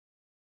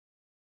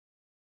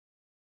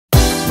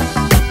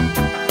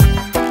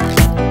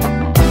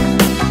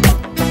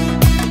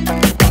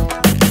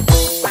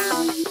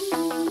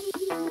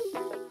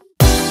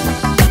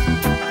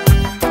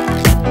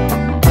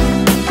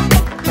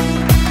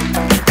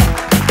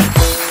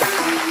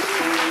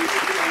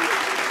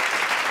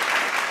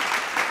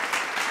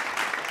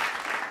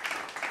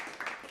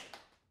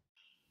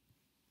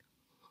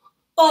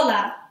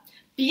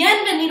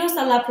bienvenidos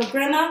a la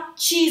programa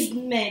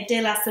Chisme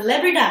de la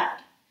Celebridad.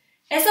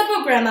 Este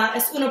programa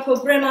es un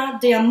programa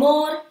de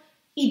amor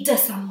y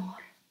desamor.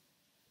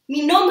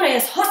 Mi nombre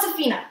es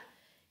Josefina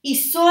y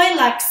soy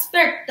la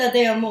experta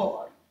de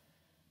amor.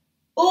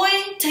 Hoy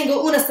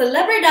tengo una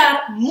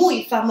celebridad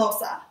muy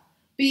famosa.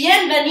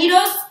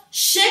 Bienvenidos,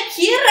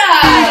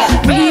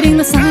 Shakira! Reading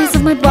the signs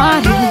of my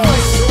body.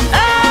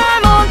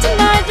 I'm on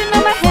tonight, you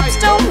know my hips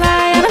don't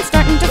lie, and I'm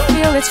starting to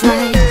feel it's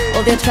right.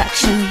 All the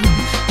attraction,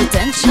 the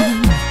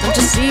tension. Don't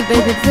you see,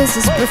 baby, this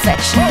is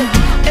perfection.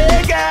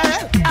 Hey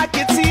girl, I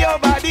can see your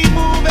body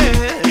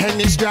moving, and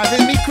it's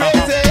driving me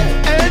crazy.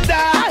 And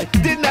I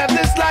didn't have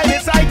the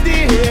slightest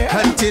idea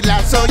until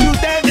I saw you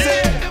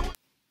dancing.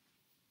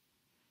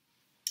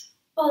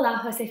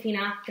 Hola,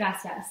 Josefina,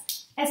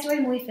 gracias.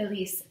 Estoy muy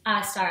feliz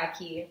a estar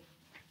aquí.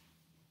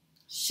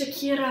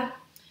 Shakira,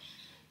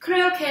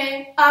 creo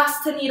que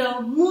has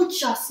tenido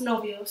muchos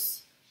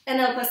novios en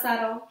el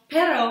pasado,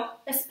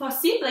 pero es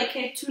posible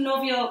que tu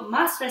novio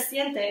más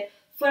reciente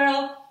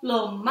fuera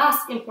lo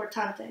más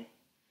importante.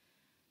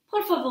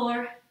 Por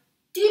favor,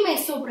 dime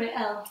sobre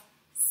él.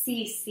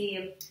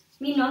 Sí.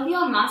 Mi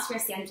novio más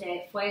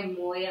reciente fue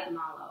muy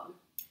malo.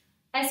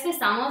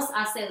 Empezamos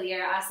a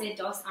salir hace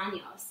 2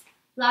 años.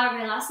 La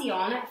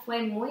relación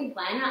fue muy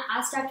buena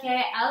hasta que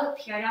él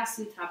pierda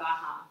su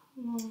trabajo.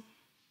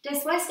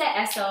 Después de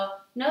eso,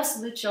 nos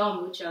luchó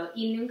mucho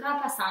y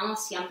nunca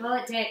pasamos tiempo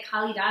de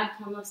calidad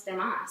con los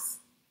demás.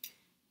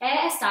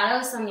 He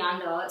estado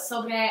soñando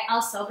sobre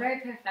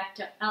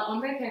el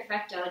hombre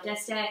perfecto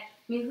desde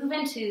mi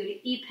juventud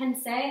y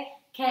pensé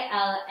que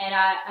él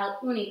era el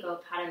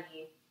único para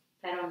mí,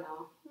 pero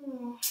no.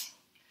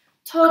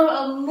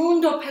 Todo el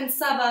mundo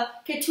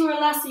pensaba que tu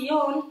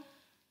relación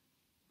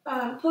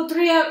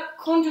podría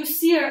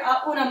conducir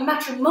a un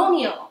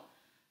matrimonio.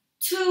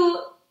 Tú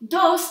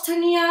dos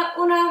tenían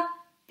una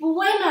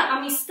buena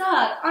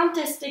amistad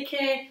antes de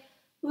que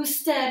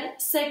usted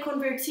se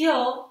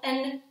convirtió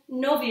en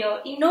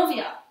novio y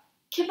novia.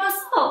 ¿Qué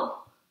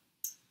pasó?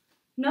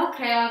 No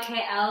creo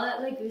que a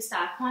él le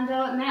gusta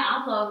cuando me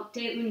hablo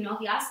de un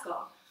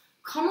noviazgo.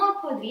 ¿Cómo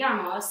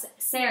podríamos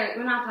ser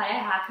una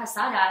pareja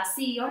casada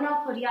si yo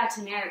no podía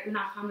tener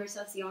una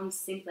conversación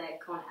simple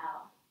con él?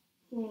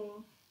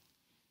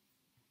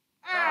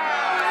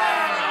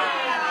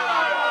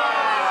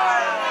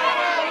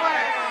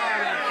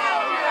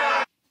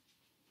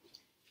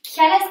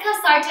 ¿Quieres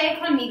casarte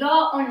conmigo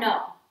o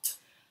no?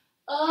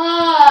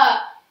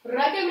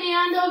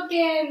 Recomiendo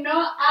que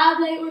no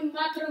hable un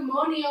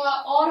matrimonio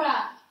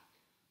ahora.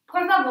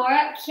 Por favor,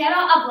 quiero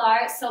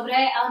hablar sobre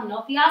el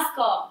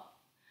noviazgo.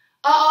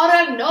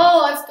 Ahora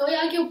no, estoy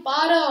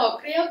ocupado.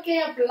 Creo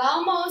que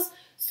hablamos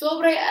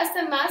sobre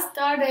esto más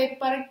tarde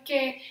para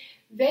que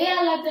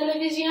vea la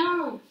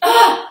televisión.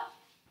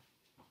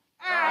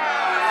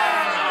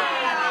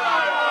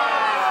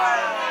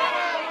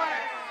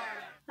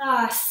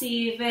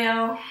 Sí,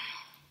 veo.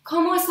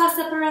 ¿Cómo es la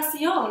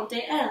separación de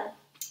él?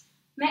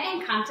 Me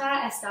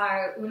encanta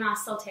estar una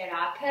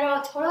soltera,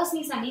 pero todos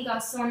mis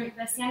amigos son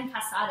recién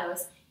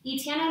casados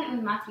y tienen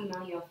un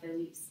matrimonio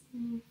feliz.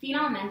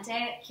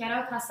 Finalmente,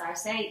 quiero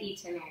casarse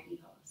y tener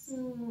hijos.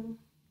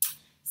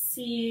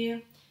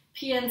 Sí.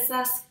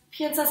 ¿Piensas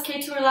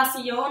que tu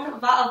relación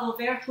va a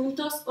volver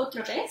juntos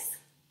otra vez?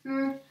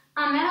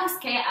 A menos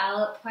que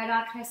él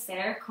pueda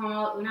crecer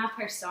como una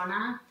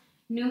persona,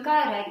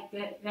 nunca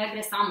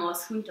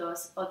regresamos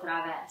juntos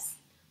otra vez.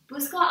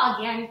 Busco a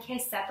alguien que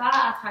sepa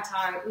a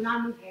tratar a una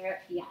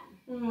mujer bien.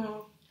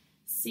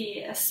 Sí,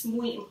 es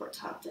muy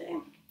importante.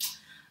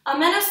 A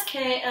menos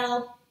que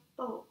él...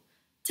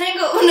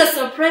 tengo una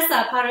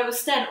sorpresa para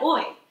usted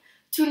hoy.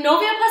 Tu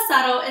novio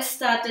pasado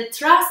está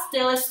detrás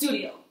del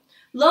estudio.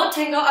 Lo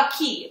tengo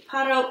aquí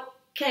para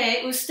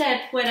que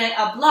usted pueda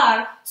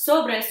hablar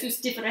sobre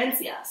sus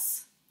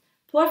diferencias.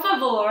 Por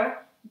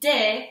favor,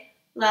 dé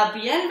la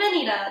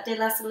bienvenida de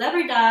la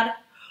celebridad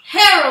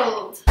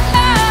Harold.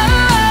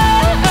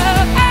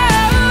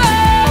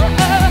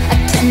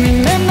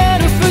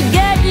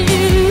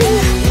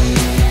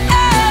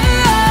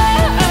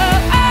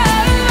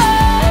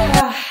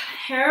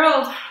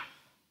 Harold,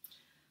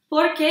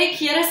 ¿por qué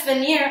quieres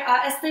venir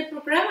a este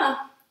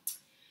programa?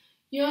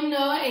 Yo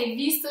no he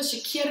visto a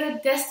Shakira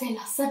desde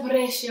la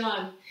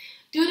separación.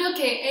 Dudo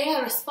que ella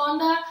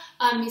responda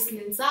a mis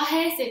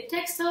mensajes de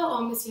texto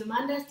o mis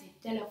llamadas de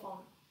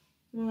teléfono.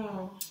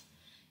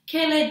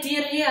 ¿Qué le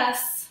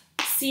dirías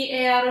si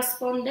ella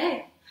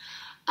responde?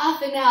 Al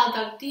final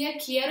del día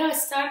quiero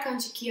estar con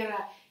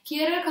Shakira.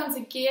 Quiero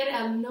conseguir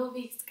el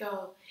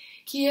noviazgo.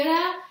 Quiero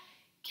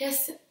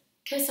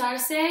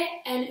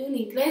casarse en una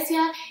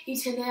iglesia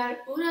y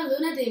tener una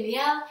luna de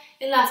miel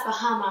en las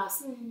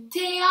Bahamas.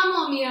 Te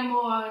amo, mi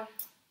amor.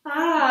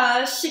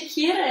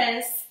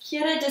 Shakira,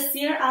 ¿quiere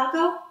decir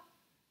algo?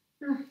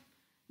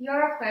 Yo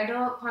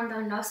recuerdo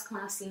cuando nos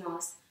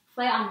conocimos.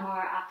 Fue amor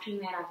a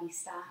primera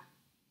vista.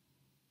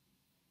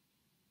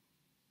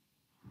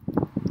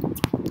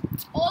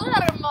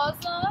 Hola,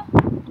 hermosa.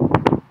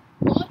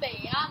 ¿Cómo te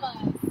llamas?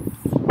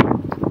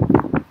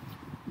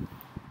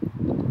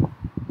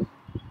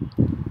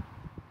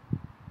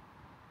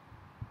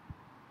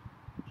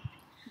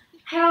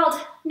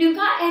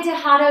 he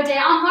dejado de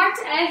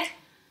amarte.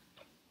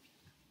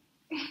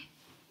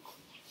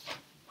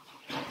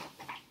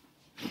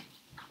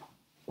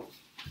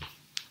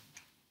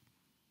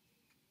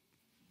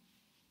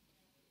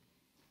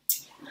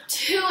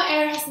 Tú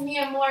eres mi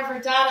amor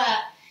verdadero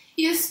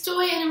y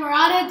estoy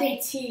enamorada de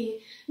ti.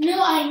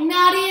 No hay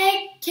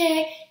nadie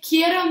que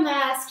quiero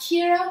más.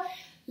 Quiero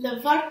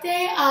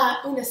llevarte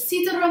a una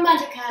cita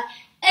romántica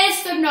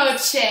esta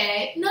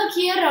noche. No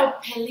quiero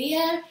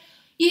pelear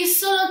y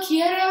solo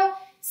quiero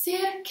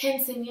ser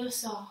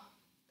cariñoso.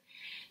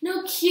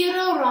 No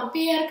quiero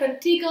romper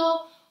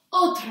contigo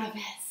otra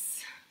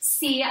vez.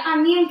 Sí, a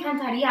mí me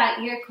encantaría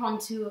ir con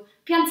tú.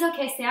 Pienso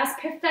que seas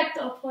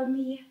perfecto por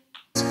mí.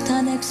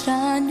 Tan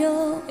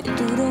extraño y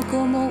duro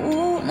como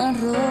una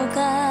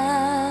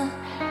roca.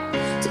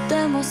 Yo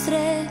te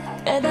mostré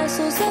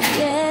pedazos de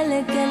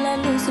piel que la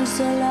luz del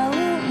sol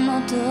aún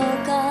no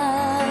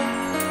toca.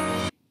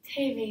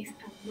 Te ves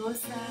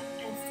hermosa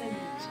esta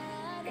noche.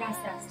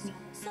 Gracias, mi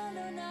amor.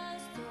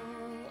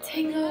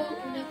 Tengo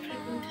una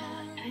pregunta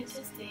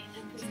antes de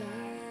empezar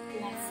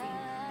la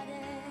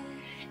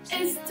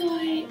cena.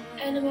 Estoy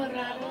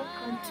enamorado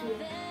con tú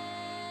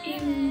y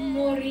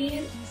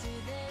moriría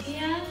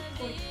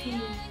por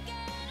ti.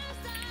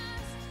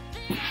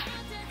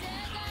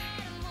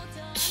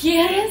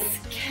 ¿Quieres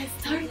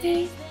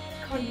casarte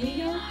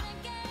conmigo?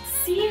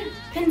 Sí,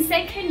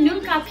 pensé que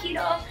nunca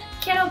pido.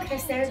 Quiero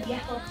crecer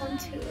viejo con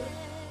tú.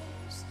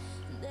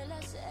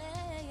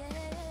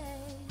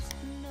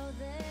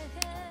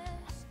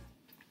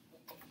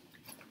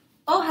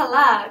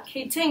 Ojalá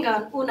que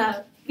tengan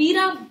una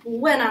vida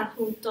buena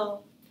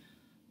juntos.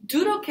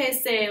 Dudo que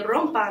se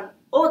rompan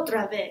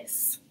otra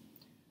vez.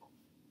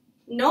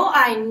 No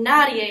hay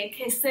nadie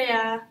que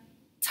sea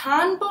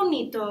tan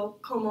bonito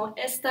como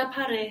esta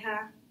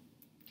pareja.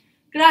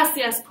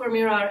 Gracias por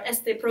mirar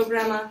este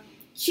programa,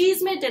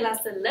 Chisme de la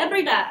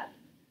Celebridad.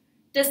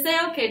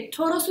 Deseo que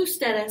todos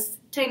ustedes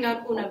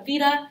tengan una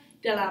vida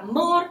del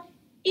amor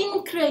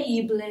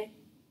increíble.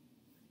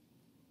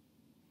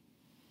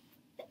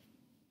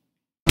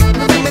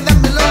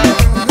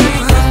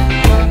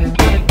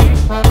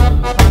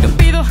 No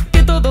pido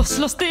que todos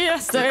los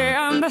días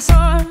sean de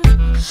sol.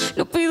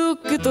 No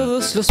pido que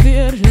todos los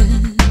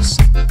viernes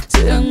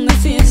sean de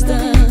fiesta.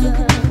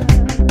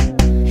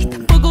 Y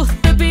tampoco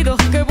te pido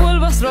que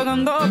vuelvas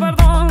rogando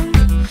perdón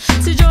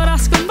si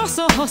lloras con los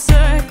ojos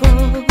secos.